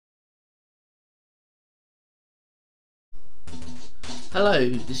Hello,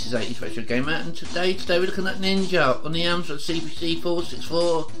 this is 80s Retro Gamer, and today we're looking at Ninja on the Amstrad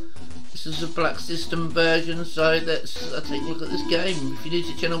Cpc464. This is a Black System version, so let's take a look at this game. If you're new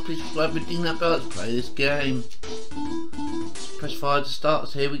to the channel, please subscribe and ding that bell. Let's play this game. Press fire to start,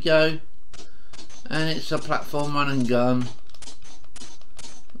 so here we go. And it's a platform run and gun.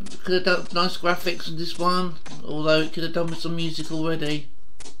 Could have done nice graphics on this one, although it could have done with some music already.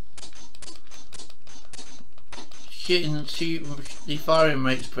 The firing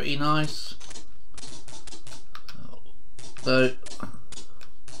rate's pretty nice. So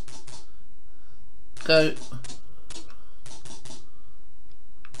go.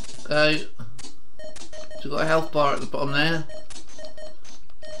 So we've got a health bar at the bottom there.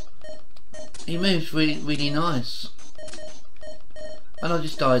 He moves really nice. And I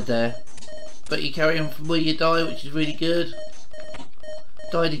just died there. But you carry on from where you die, which is really good.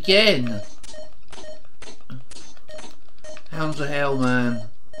 Died again. Hounds of hell, man.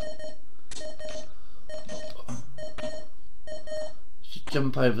 Just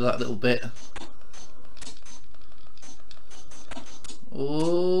jump over that little bit.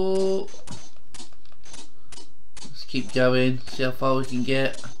 Oh, let's keep going, see how far we can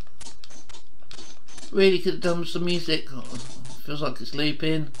get. Really could have done with some music. Feels like it's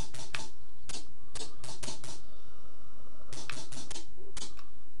looping.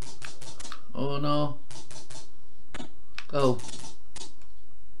 Oh no. Go.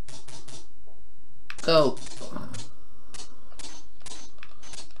 Go.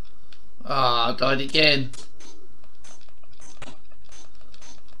 Ah, I died again.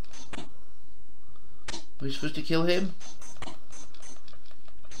 Are we supposed to kill him?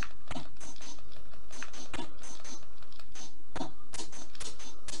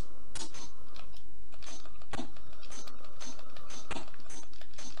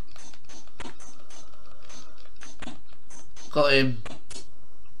 Got him.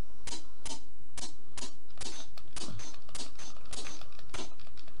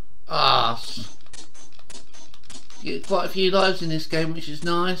 Ah, you get quite a few lives in this game, which is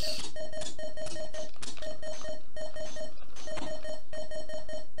nice.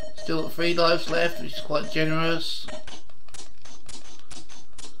 Still got 3 lives left, which is quite generous.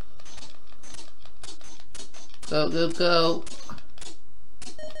 Go, go, go.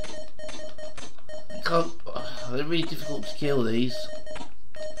 They're really difficult to kill, these.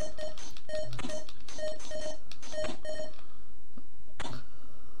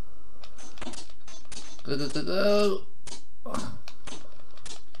 Go, go, go, go.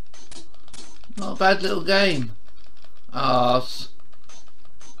 Not a bad little game. Arse.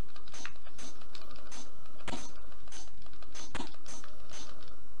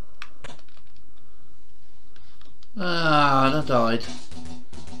 Ah, I died.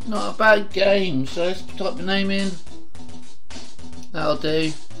 Not a bad game, so let's type the name in. That'll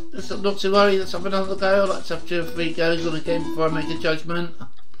do. Not to worry, let's have another go. I like to have 2 or 3 goes on a game before I make a judgment.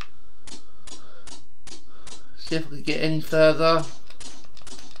 See if I can get any further.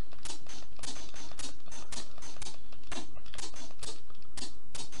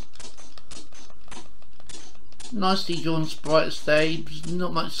 Nicely drawn sprite stage,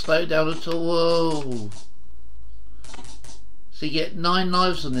 not much slowdown at all. Whoa. So you get 9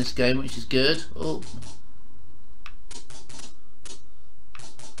 lives on this game, which is good. Oh.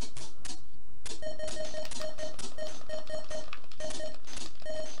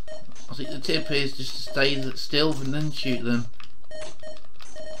 I think the tip here is just to stay still and then shoot them.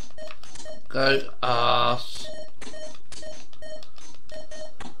 Go arse.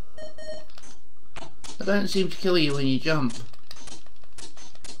 They don't seem to kill you when you jump.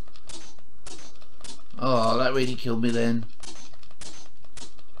 Oh, that really killed me then.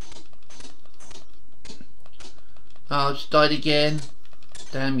 Oh, I just died again.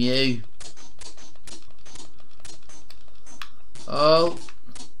 Damn you. Oh.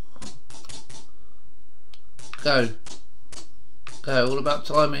 Go. Go. All about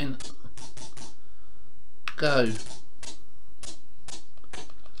timing. Go.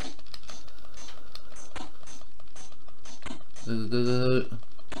 Go, go, go.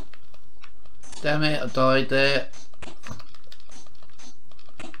 Damn it, I died there.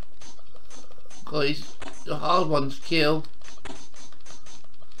 God, he's a hard one to kill.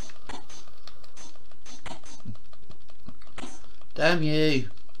 Damn you.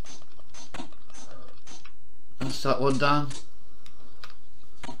 That's that one done.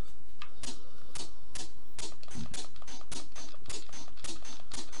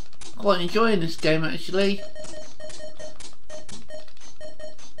 Quite enjoying this game actually.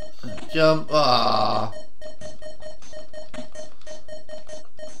 Jump. Ah.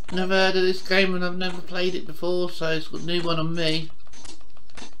 Never heard of this game and I've never played it before, so it's a new one on me.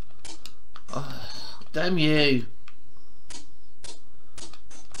 Damn you.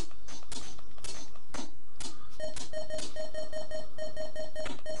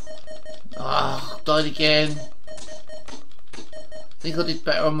 Ah, died again. I think I did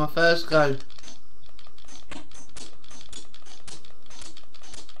better on my first go.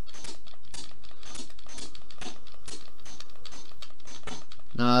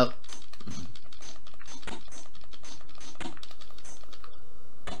 No.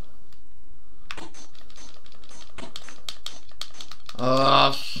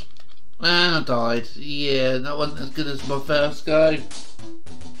 Oh, and I died. Yeah, that wasn't as good as my first go.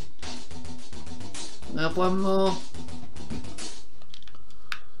 Have one more.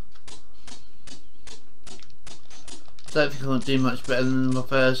 Don't think I can do much better than my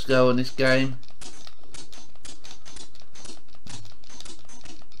first go on this game.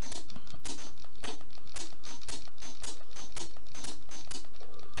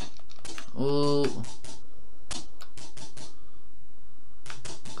 Oh,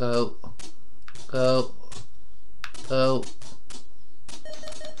 go, go, go.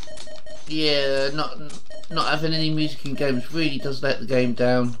 Yeah, not having any music in games really does let the game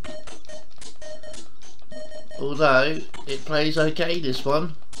down. Although it plays okay, this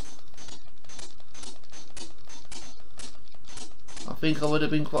one. I think I would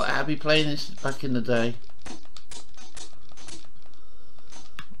have been quite happy playing this back in the day.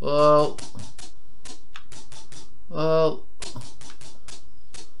 Whoa. Whoa.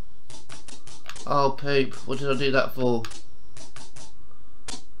 Oh poop, what did I do that for?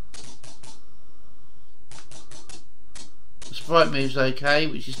 The sprite moves okay,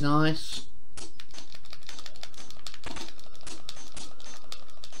 which is nice.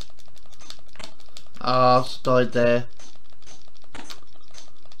 Ah, died there.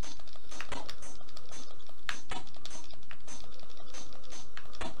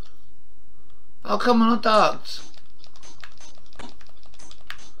 Oh come on, I ducked.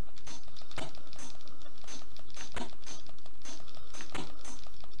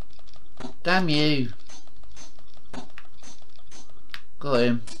 Damn you. Got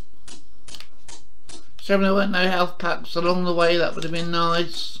him. Shame there weren't no health packs along the way, that would have been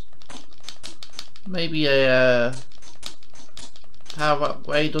nice. Maybe a power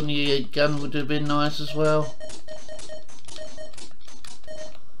upgrade on your gun would have been nice as well.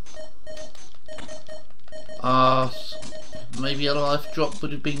 Maybe a life drop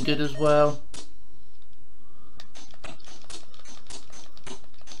would have been good as well.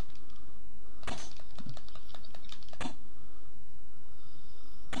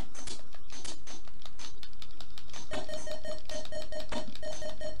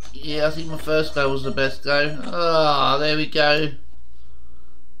 Yeah, I think my first go was the best go. Ah, there we go.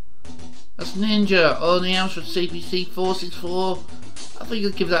 That's Ninja on the Amstrad Cpc464. I think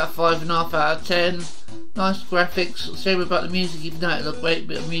I'd give that a 5.5 out of 10. Nice graphics. Same about the music, even though it looked a great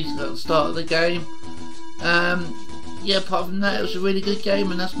bit of music at the start of the game. Yeah, apart from that, it was a really good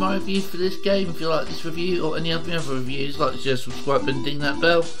game, and that's my review for this game. If you like this review or any other reviews, like to share, subscribe and ding that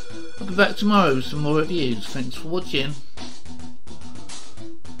bell. I'll be back tomorrow with some more reviews. Thanks for watching.